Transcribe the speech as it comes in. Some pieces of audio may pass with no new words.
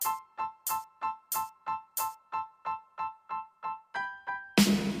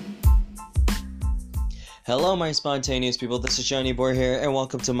Hello, my spontaneous people. This is Johnny Boy here, and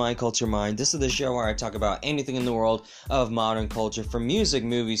welcome to My Culture Mind. This is the show where I talk about anything in the world of modern culture, from music,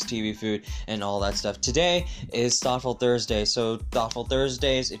 movies, TV, food, and all that stuff. Today is Thoughtful Thursday. So, Thoughtful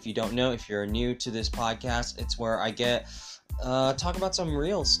Thursdays, if you don't know, if you're new to this podcast, it's where I talk about some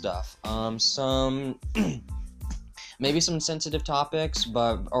real stuff, some maybe some sensitive topics,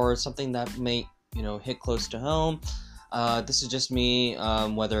 or something that may hit close to home. This is just me,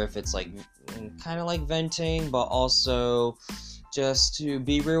 whether if it's like kind of like venting, but also just to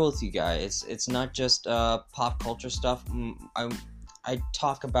be real with you guys. It's not just pop culture stuff. I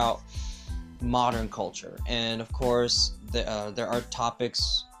talk about modern culture, and of course there are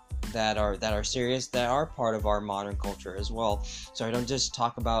topics that are serious, that are part of our modern culture as well. So I don't just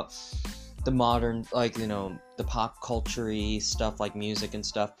talk about the modern, the pop culture-y stuff like music and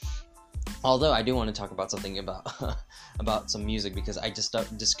stuff. Although I do want to talk about something about some music, because I just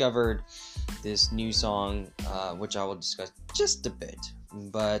discovered this new song, which I will discuss just a bit.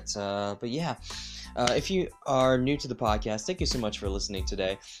 But yeah, if you are new to the podcast, thank you so much for listening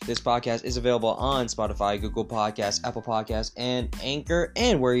today. This podcast is available on Spotify, Google Podcasts, Apple Podcasts, and Anchor,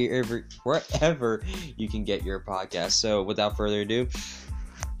 and wherever you can get your podcast. So without further ado,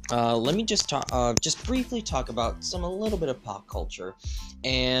 let me just briefly talk about a little bit of pop culture,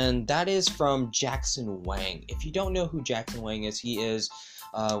 and that is from Jackson Wang. If you don't know who Jackson Wang is, he is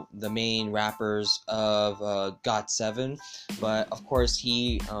the main rappers of GOT7, but of course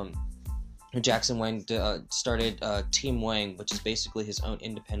Jackson Wang started Team Wang, which is basically his own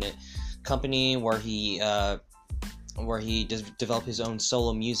independent company where he developed his own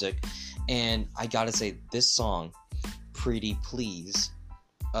solo music. And I gotta say, this song, Pretty Please,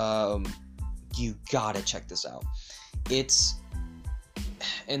 you gotta check this out.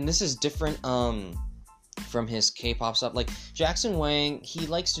 And this is different from his K-pop stuff. Like, Jackson Wang, he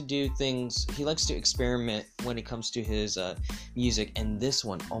likes to do things, he likes to experiment when it comes to his music, and this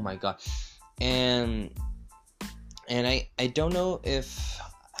one, oh my god. And I don't know if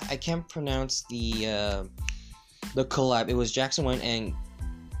I can't pronounce the collab. It was Jackson Wang and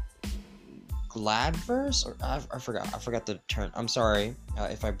Gladverse, or I forgot the term. I'm sorry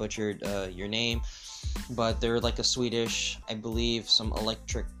if I butchered your name, but they're like a Swedish, I believe, some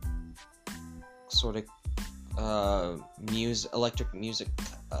electric sort of electric music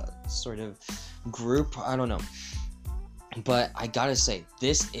sort of group. I don't know, but I gotta say,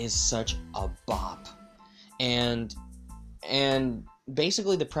 this is such a bop. And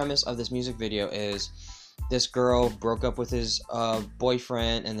basically the premise of this music video is, this girl broke up with his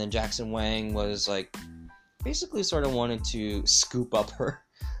boyfriend, and then Jackson Wang was like, basically sort of wanted to scoop up her,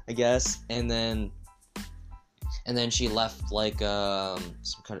 I guess, and then she left like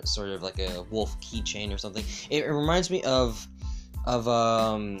some kind of sort of like a wolf keychain or something. It reminds me of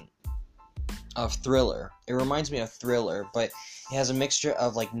Thriller. It reminds me of Thriller, but it has a mixture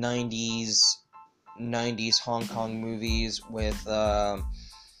of like 90s Hong Kong movies with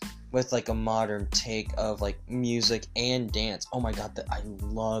like a modern take of like music and dance. Oh my god, I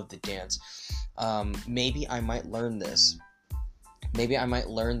love the dance. Maybe I might learn this.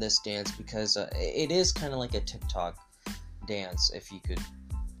 Dance, because it is kind of like a TikTok dance, if you could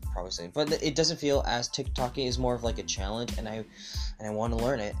probably say. But it doesn't feel as TikToky. It's more of like a challenge, and I want to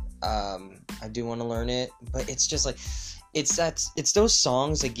learn it. I do want to learn it, but it's just like, it's those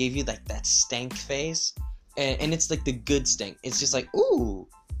songs that give you like that stank face, and it's like the good stank. It's just like, ooh,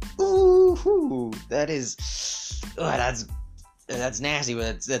 that's nasty,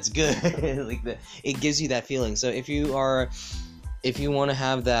 but that's good. It gives you that feeling. So if you want to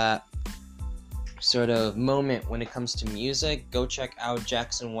have that sort of moment when it comes to music, go check out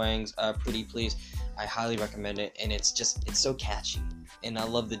Jackson Wang's Pretty Please. I highly recommend it, and it's so catchy, and I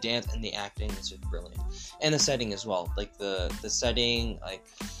love the dance and the acting. It's just brilliant, and the setting as well. Like the setting, like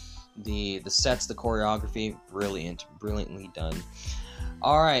the sets, the choreography, brilliantly done.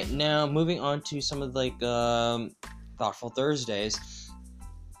 All right, now moving on to some of like Thoughtful Thursdays,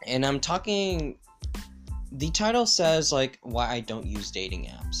 and I'm talking. The title says like why I don't use dating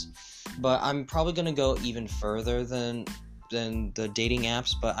apps, but I'm probably gonna go even further than the dating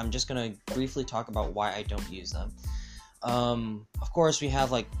apps. But I'm just gonna briefly talk about why I don't use them. Of course, we have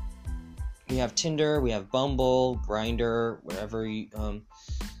Tinder, we have Bumble, Grindr, whatever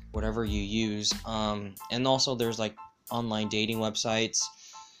you use, and also there's like online dating websites.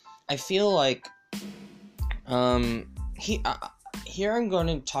 I feel like here I'm going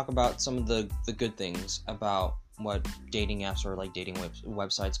to talk about some of the good things about what dating apps or like dating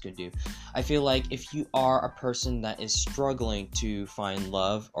websites could do. I feel like if you are a person that is struggling to find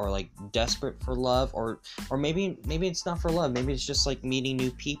love, or like desperate for love, or maybe it's not for love, maybe it's just like meeting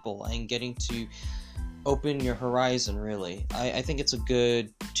new people and getting to open your horizon, really. I think it's a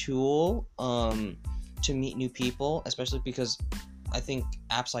good tool to meet new people, especially because I think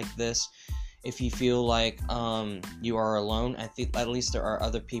apps like this, if you feel like you are alone, I think at least there are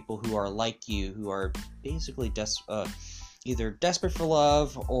other people who are like you, who are basically either desperate for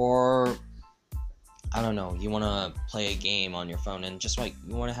love, or I don't know, you want to play a game on your phone and just like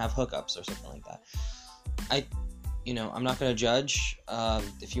you want to have hookups or something like that. I'm not going to judge.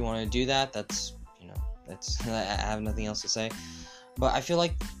 If you want to do that, that's I have nothing else to say. But I feel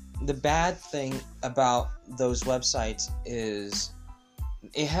like the bad thing about those websites is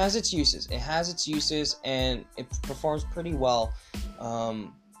it has its uses. And it performs pretty well.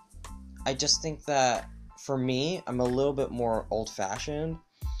 I just think that for me, I'm a little bit more old-fashioned.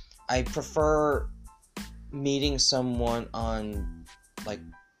 I prefer meeting someone on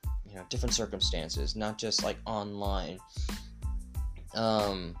different circumstances, not just like online,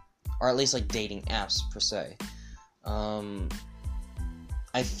 or at least like dating apps per se.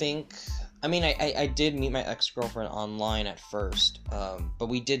 I did meet my ex-girlfriend online at first, but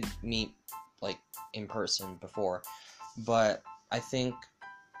we did meet like in person before. But I think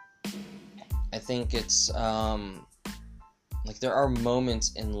it's like there are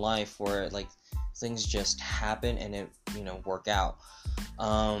moments in life where like things just happen and it work out.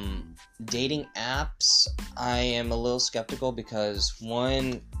 Dating apps, I am a little skeptical because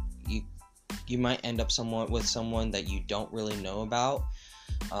one, you might end up with someone that you don't really know about,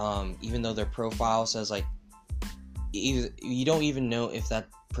 even though their profile says like you don't even know if that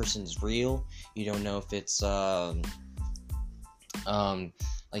person's real. You don't know if it's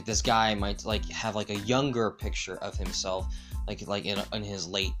like this guy might like have like a younger picture of himself, like in his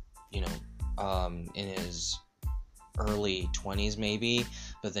late in his early 20s maybe,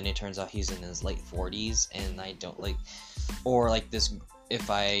 but then it turns out he's in his late 40s, and I don't like, or like this, if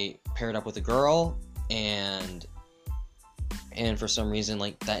I paired up with a girl and for some reason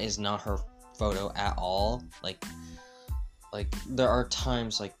like that is not her photo at all, like there are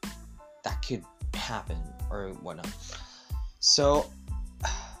times like that could happen or whatnot. So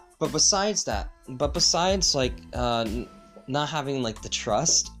but besides like not having like the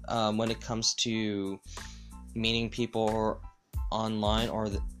trust when it comes to meeting people online or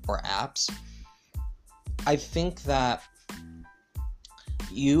apps, I think that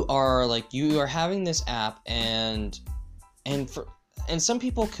you are having this app and some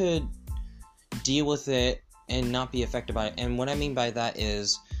people could deal with it and not be affected by it. And what I mean by that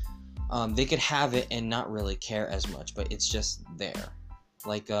is they could have it and not really care as much, but it's just there,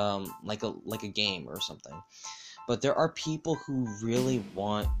 like a game or something. But there are people who really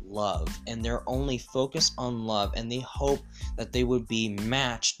want love, and they're only focused on love, and they hope that they would be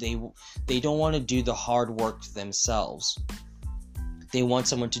matched. They don't want to do the hard work themselves. They want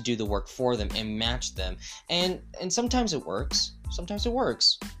someone to do the work for them and match them. And sometimes it works.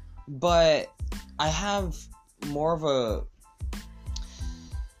 But I have more of a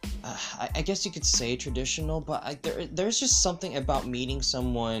I guess you could say traditional, but there's just something about meeting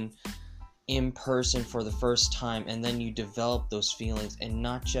someone in person for the first time, and then you develop those feelings, and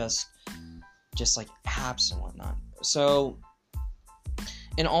not just like apps and whatnot. So,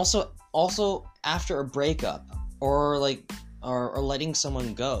 and also after a breakup, or letting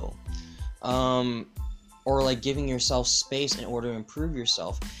someone go, or like giving yourself space in order to improve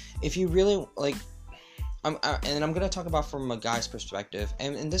yourself. If you really like, and I'm gonna talk about from a guy's perspective,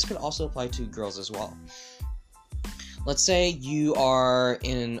 and this could also apply to girls as well. Let's say you are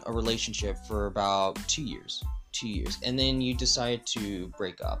in a relationship for about 2 years, and then you decide to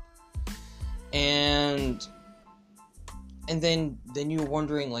break up, and then you're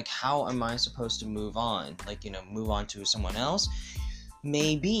wondering like, how am I supposed to move on? Like, move on to someone else?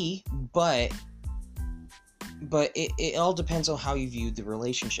 Maybe, but it all depends on how you view the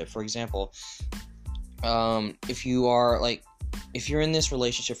relationship. For example, if you're in this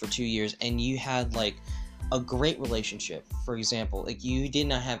relationship for 2 years and you had like a great relationship, for example, like you did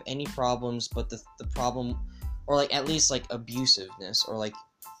not have any problems, but the problem, or like at least like abusiveness, or like,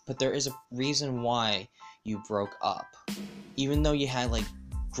 but there is a reason why you broke up, even though you had like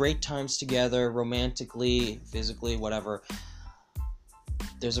great times together, romantically, physically, whatever.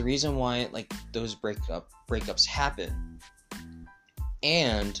 There's a reason why like those breakups happen,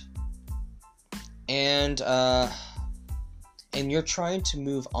 and you're trying to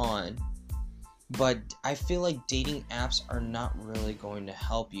move on. But I feel like dating apps are not really going to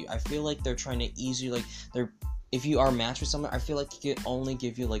help you. I feel like they're trying to ease you, if you are matched with someone, I feel like it can only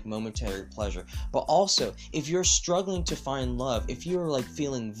give you like momentary pleasure. But also, if you're struggling to find love, if you're like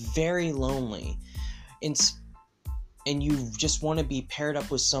feeling very lonely, and you just want to be paired up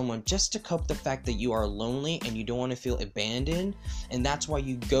with someone just to cope the fact that you are lonely and you don't want to feel abandoned, and that's why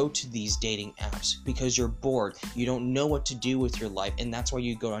you go to these dating apps, because you're bored, you don't know what to do with your life, and that's why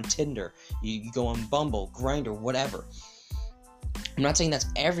you go on Tinder, you go on Bumble, Grindr, whatever. I'm not saying that's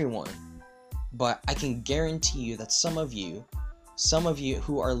everyone, but I can guarantee you that some of you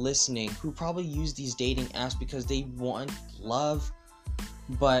who are listening, who probably use these dating apps because they want love,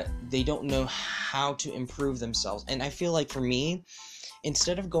 but they don't know how to improve themselves. And I feel like for me,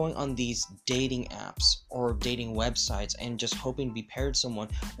 instead of going on these dating apps or dating websites and just hoping to be paired with someone,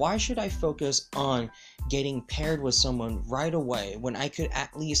 why should I focus on getting paired with someone right away when I could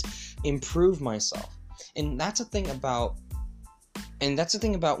at least improve myself? And that's the thing about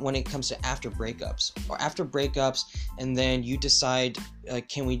when it comes to after breakups, and then you decide,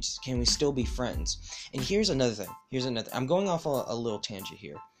 can we still be friends? And here's another thing. I'm going off a little tangent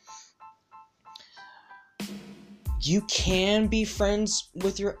here. You can be friends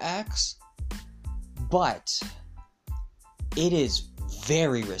with your ex, but it is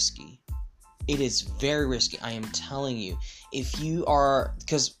very risky. I am telling you. If you are,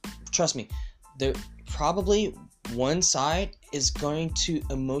 because trust me, there probably one side is going to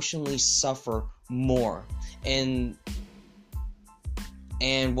emotionally suffer more. And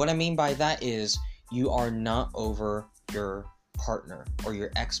what I mean by that is, you are not over your partner or your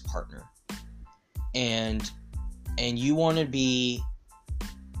ex-partner. And you want to be,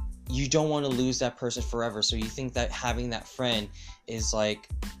 you don't want to lose that person forever. So you think that having that friend is like,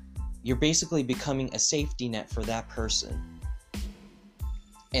 you're basically becoming a safety net for that person.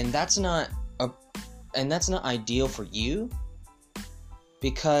 And that's not ideal for you,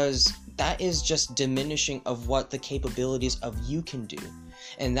 because that is just diminishing of what the capabilities of you can do.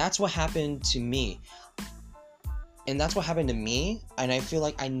 And that's what happened to me. And I feel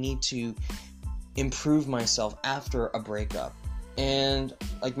like I need to improve myself after a breakup. And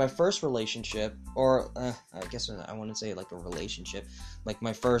like my first relationship, or I guess I want to say like a relationship, like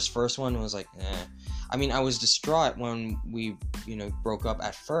my first one was like, I mean, I was distraught when we, broke up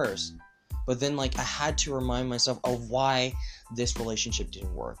at first. But then, like, I had to remind myself of why this relationship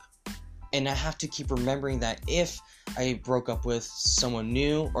didn't work. And I have to keep remembering that if I broke up with someone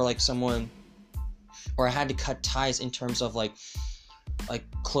new, or I had to cut ties in terms of like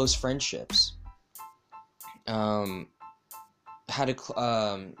close friendships. How to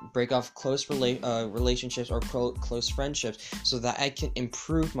break off close relationships or close friendships, so that I can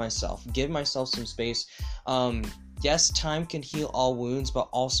improve myself, give myself some space. Yes, time can heal all wounds, but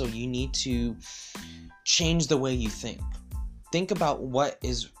also you need to change the way you think. Think about what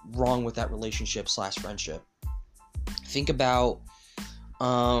is wrong with that relationship / friendship. Think about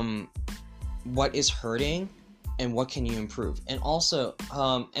what is hurting and what can you improve. And also,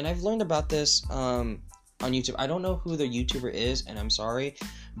 and I've learned about this on YouTube. I don't know who the YouTuber is, and I'm sorry,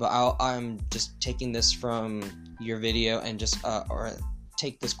 but I'm just taking this from your video and just or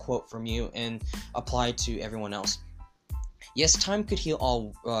take this quote from you and apply it to everyone else. Yes, time could heal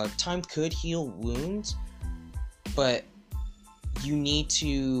wounds, but you need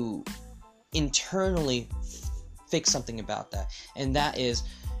to internally fix something about that. And that is,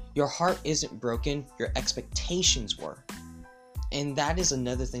 your heart isn't broken, your expectations were. And that is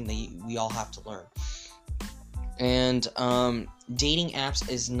another thing that we all have to learn. And dating apps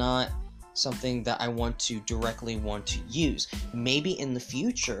is not something that I directly want to use. Maybe in the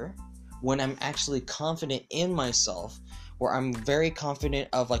future, when I'm actually confident in myself, where I'm very confident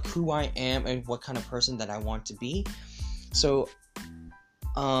of like who I am and what kind of person that I want to be. So,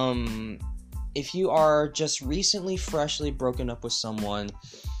 if you are just recently freshly broken up with someone,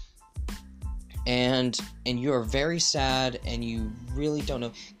 and you are very sad and you really don't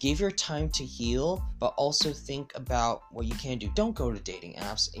know, give your time to heal, but also think about what you can do. Don't go to dating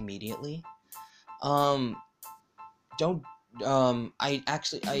apps immediately. I don't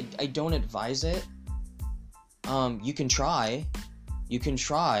advise it. You can try,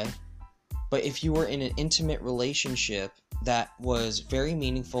 but if you were in an intimate relationship that was very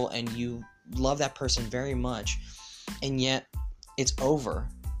meaningful and you love that person very much, and yet it's over,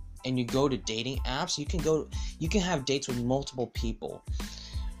 and you go to dating apps, you can have dates with multiple people,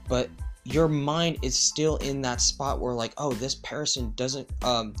 but your mind is still in that spot where like, oh, this person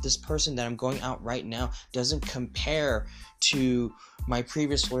that I'm going out right now doesn't compare to my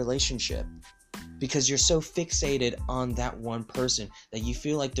previous relationship, because you're so fixated on that one person that you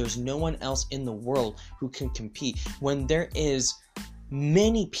feel like there's no one else in the world who can compete, when there is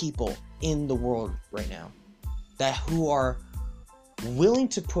many people in the world right now who are willing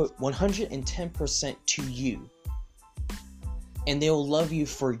to put 110% to you, and they will love you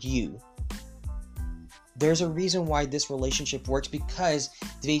for you. There's a reason why this relationship works, because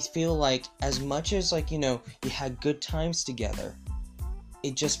they feel like as much as like, you had good times together,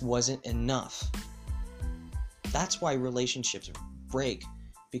 it just wasn't enough. That's why relationships break,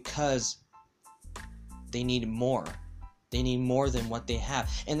 because they need more. They need more than what they have.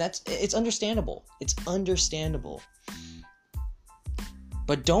 And it's understandable. It's understandable.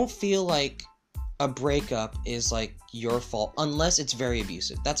 But don't feel like a breakup is like your fault unless it's very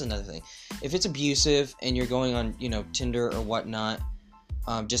abusive. That's another thing. If it's abusive and you're going on, Tinder or whatnot,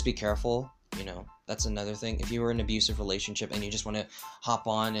 just be careful. That's another thing. If you were in an abusive relationship and you just want to hop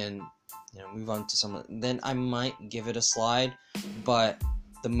on and move on to someone, then I might give it a slide. But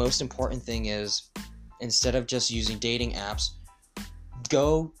the most important thing is, instead of just using dating apps,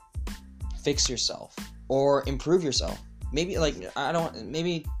 go fix yourself or improve yourself. Maybe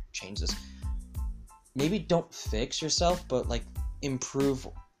maybe change this. Maybe don't fix yourself, but like improve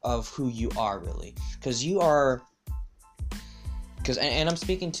of who you are, really. And I'm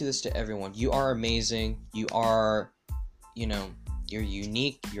speaking to this to everyone. You are amazing. You are, you're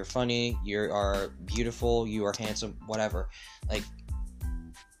unique. You're funny. You are beautiful. You are handsome. Whatever. Like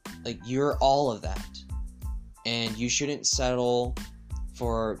you're all of that. And you shouldn't settle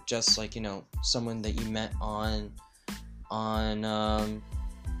for just like, someone that you met on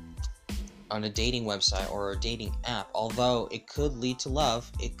a dating website or a dating app. Although it could lead to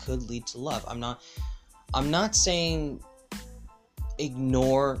love. I'm not saying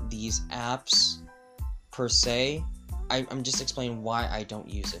ignore these apps per se. I'm just explaining why I don't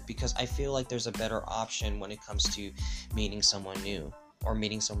use it, because I feel like there's a better option when it comes to meeting someone new or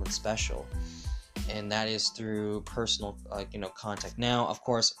meeting someone special, and that is through personal contact. Now, of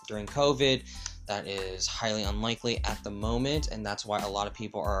course, during COVID, that is highly unlikely at the moment, and that's why a lot of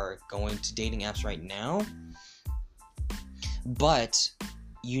people are going to dating apps right now. But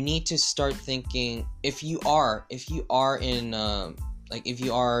you need to start thinking, if you are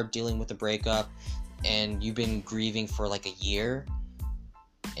dealing with a breakup and you've been grieving for like a year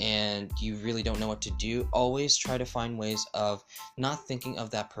and you really don't know what to do, always try to find ways of not thinking of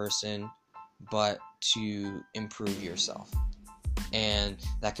that person, but to improve yourself. And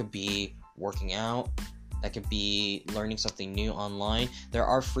that could be working out, that could be learning something new online. There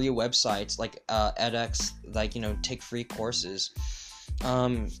are free websites like edX, take free courses.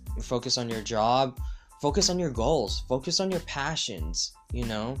 Focus on your job, focus on your goals, focus on your passions,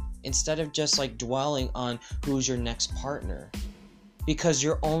 instead of just like dwelling on who's your next partner, because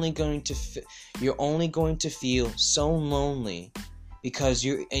you're only going to feel so lonely, because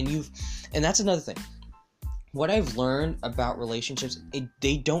and that's another thing. What I've learned about relationships,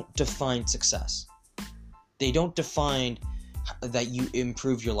 they don't define success. They don't define that you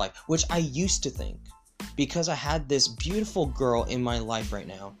improve your life, which I used to think, because I had this beautiful girl in my life right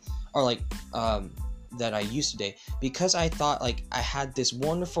now, or that I used to date, because I thought like I had this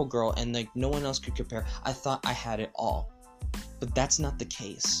wonderful girl and like no one else could compare. I thought I had it all, but that's not the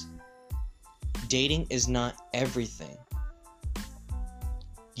case. Dating is not everything.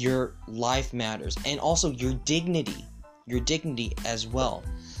 Your life matters, and also your dignity as well.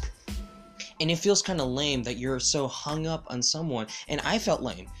 And it feels kind of lame that you're so hung up on someone, and I felt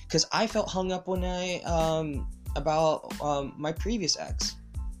lame because I felt hung up when about my previous ex,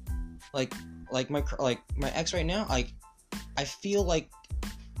 like my ex right now. I feel like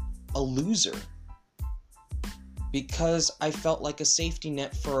a loser because I felt like a safety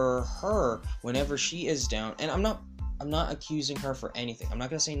net for her whenever she is down. And I'm not accusing her for anything. I'm not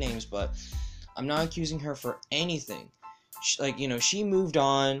gonna say names, but I'm not accusing her for anything. She moved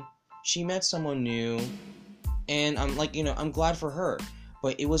on. She met someone new, and I'm glad for her.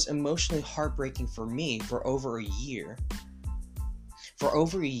 But it was emotionally heartbreaking for me for over a year. For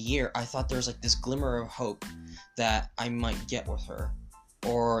over a year, I thought there was like this glimmer of hope that I might get with her,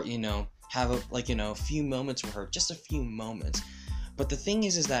 or have a few moments with her, just a few moments. But the thing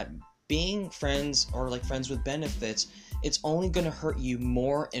is that being friends or like friends with benefits, it's only going to hurt you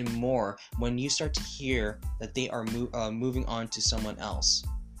more and more when you start to hear that they are moving on to someone else,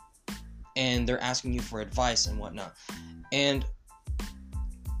 and they're asking you for advice and whatnot. And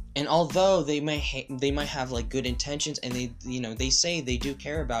although they might have like good intentions, and they say they do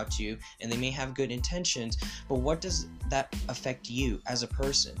care about you, and they may have good intentions, but what does that affect you as a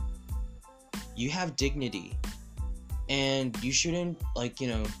person? You have dignity, and you shouldn't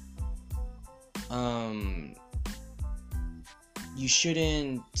you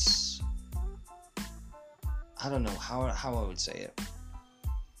shouldn't, I don't know how I would say it.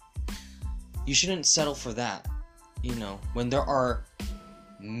 You shouldn't settle for that, when there are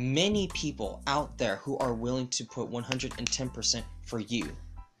many people out there who are willing to put 110% for you.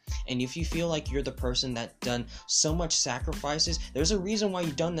 And if you feel like you're the person that done so much sacrifices, there's a reason why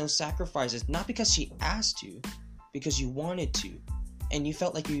you've done those sacrifices. Not because she asked you, because you wanted to. And you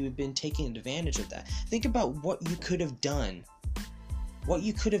felt like you've been taking advantage of that. Think about what you could have done. What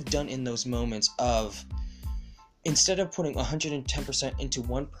you could have done in those moments of, instead of putting 110% into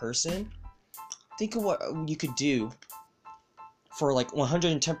one person, think of what you could do for like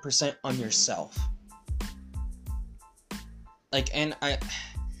 110% on yourself. Like, and I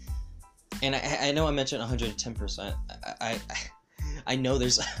know I mentioned 110%. I know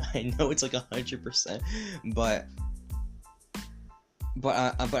I know it's like 100%, but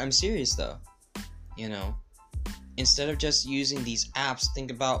I'm serious though. You know, instead of just using these apps,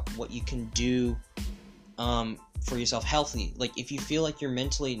 think about what you can do for yourself healthy. Like, if you feel like you're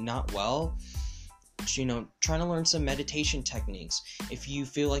mentally not well, you know, trying to learn some meditation techniques. If you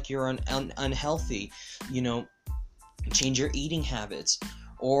feel like you're unhealthy, you know, change your eating habits.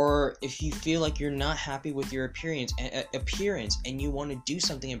 Or if you feel like you're not happy with your appearance and you want to do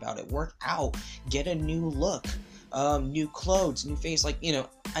something about it, work out, get a new look, new clothes, new face. Like, you know,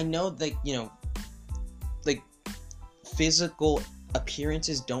 I know that, you know, like, physical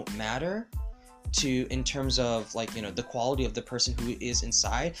appearances don't matter in terms of, like, you know, the quality of the person who is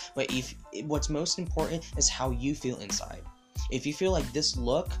inside, but what's most important is how you feel inside. If you feel like this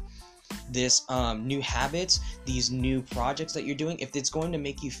look, this new habits, these new projects that you're doing, if it's going to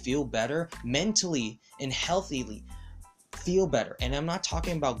make you feel better mentally and healthily, feel better. And I'm not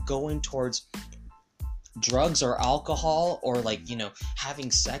talking about going towards drugs or alcohol or, like, you know, having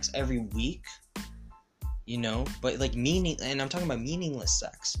sex every week, you know, but like and I'm talking about meaningless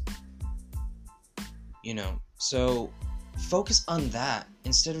sex, you know. So focus on that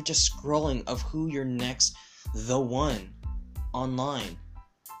instead of just scrolling of who your next the one online.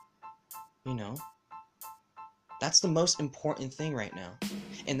 You know, that's the most important thing right now,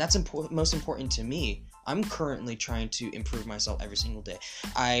 and that's most important to me. I'm currently trying to improve myself every single day.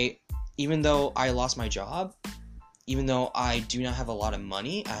 Even though I lost my job, even though I do not have a lot of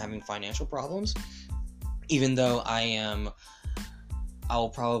money, I'm having financial problems, even though I will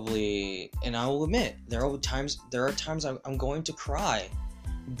probably, and I will admit, there are times I'm going to cry,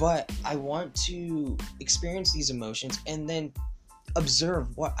 but I want to experience these emotions and then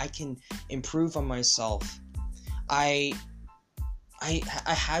observe what I can improve on myself. I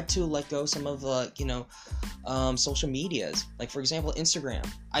had to let go some of the, you know, social medias. Like, for example, Instagram.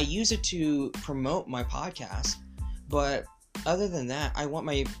 I use it to promote my podcast, but other than that, I want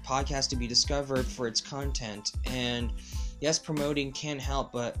my podcast to be discovered for its content. And yes, promoting can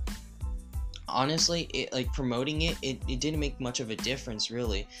help, but honestly, promoting it didn't make much of a difference,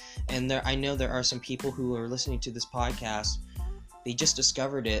 really. And I know there are some people who are listening to this podcast. They just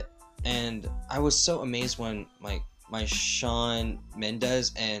discovered it, and I was so amazed when my Shawn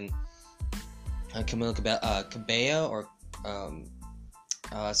Mendes and Camila Cabello or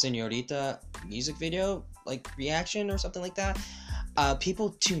Señorita music video, like, reaction or something like that. People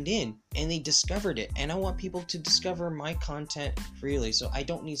tuned in and they discovered it, and I want people to discover my content freely. So I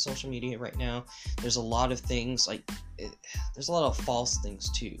don't need social media right now. There's a lot of things, there's a lot of false things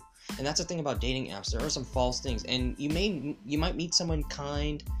too. And that's the thing about dating apps. There are some false things, and you might meet someone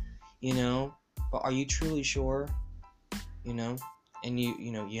kind, you know, but are you truly sure, you know? And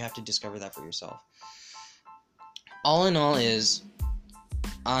you know, you have to discover that for yourself. All in all is,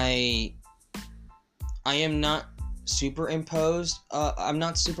 I am not super I'm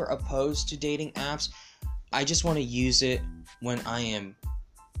not super opposed to dating apps. I just want to use it when I am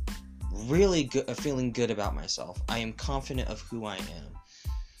really good, feeling good about myself. I am confident of who I am.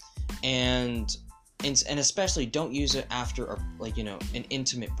 And especially don't use it after an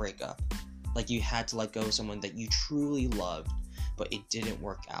intimate breakup. Like, you had to let go of someone that you truly loved, but it didn't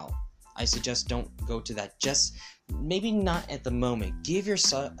work out. I suggest don't go to that. Just maybe not at the moment. Give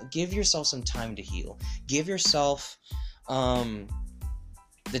yourself some time to heal. Give yourself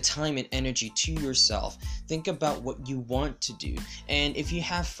the time and energy to yourself. Think about what you want to do. And if you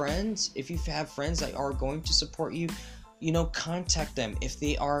have friends that are going to support you, you know, contact them. If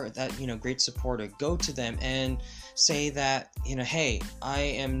they are that, you know, great supporter, go to them and say that, you know, hey, I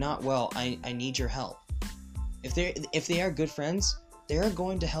am not well. I need your help. If they are good friends, they are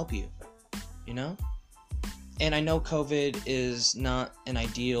going to help you, you know? And I know COVID is not an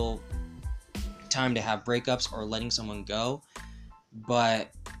ideal time to have breakups or letting someone go,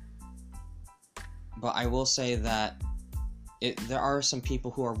 but I will say that there are some people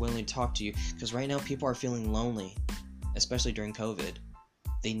who are willing to talk to you, because right now people are feeling lonely, especially during COVID.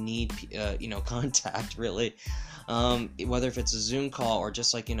 They need, contact, really. Whether if it's a Zoom call or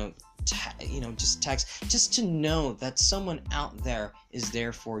just, just text, just to know that someone out there is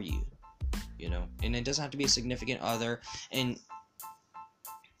there for you, and it doesn't have to be a significant other. And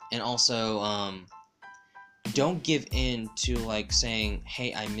also, don't give in to like saying,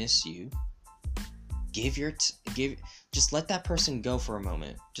 hey, I miss you. Just let that person go for a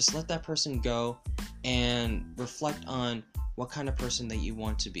moment. Just let that person go and reflect on what kind of person that you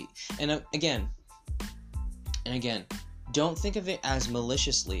want to be. And again, don't think of it as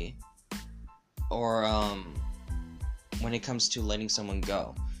maliciously, or when it comes to letting someone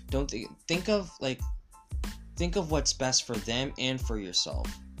go. Don't think of what's best for them and for yourself.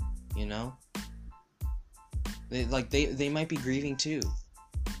 They might be grieving too,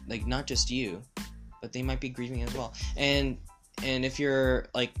 like not just you, but they might be grieving as well. And if your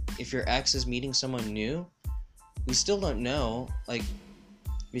ex is meeting someone new, we still don't know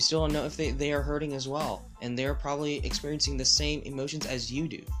if they are hurting as well, and they're probably experiencing the same emotions as you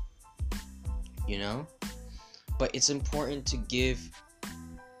do. But it's important to give,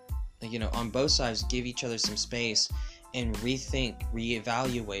 on both sides, give each other some space and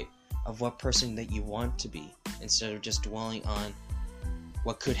reevaluate of what person that you want to be, instead of just dwelling on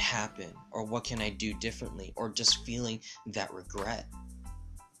what could happen, or what can I do differently, or just feeling that regret.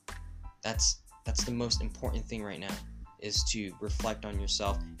 That's the most important thing right now, is to reflect on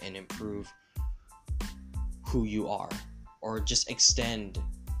yourself and improve who you are, or just extend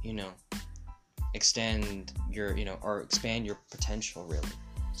your, or expand your potential, really.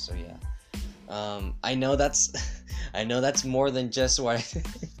 So yeah, I know that's more than just what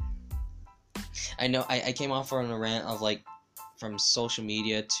I know. I came off on a rant of from social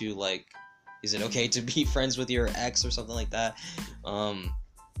media to is it okay to be friends with your ex or something like that.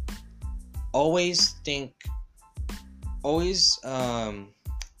 Always how would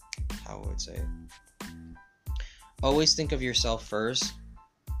I say it? Always think of yourself first,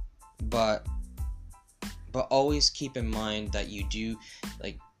 but always keep in mind that you do,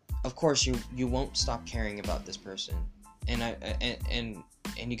 of course you won't stop caring about this person, and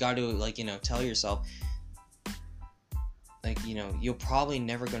you got to tell yourself, you're probably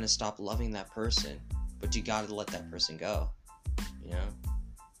never going to stop loving that person, but you got to let that person go.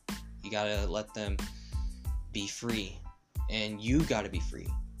 You got to let them be free, and you got to be free.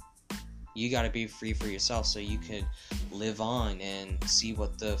 You got to be free for yourself, so you can live on and see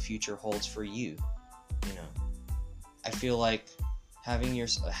what the future holds for you. I feel like having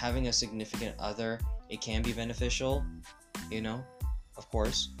a significant other, it can be beneficial, of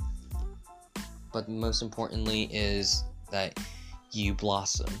course, but most importantly is that you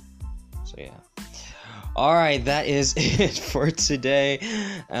blossom. So yeah. Alright, that is it for today.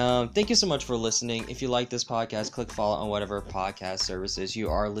 Thank you so much for listening. If you like this podcast, click follow on whatever podcast services you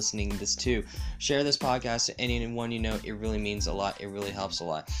are listening this to. Share this podcast to anyone you know. It really means a lot. It really helps a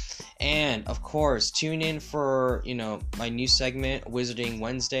lot. And of course, tune in for my new segment, Wizarding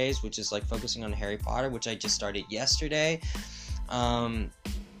Wednesdays, which is focusing on Harry Potter, which I just started yesterday.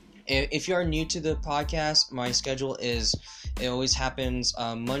 If you are new to the podcast, my schedule it always happens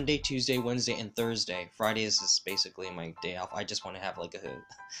Monday, Tuesday, Wednesday, and Thursday. Friday is just basically my day off. I just want to have a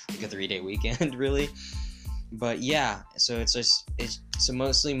 3-day weekend, really. But yeah, so it's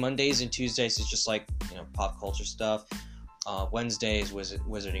mostly Mondays and Tuesdays is just pop culture stuff. Wednesdays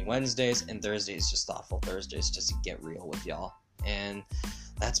Wizarding Wednesdays, and Thursdays just Thoughtful Thursdays, just to get real with y'all. And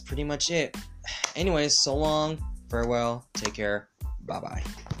that's pretty much it. Anyways, so long, farewell, take care, bye bye.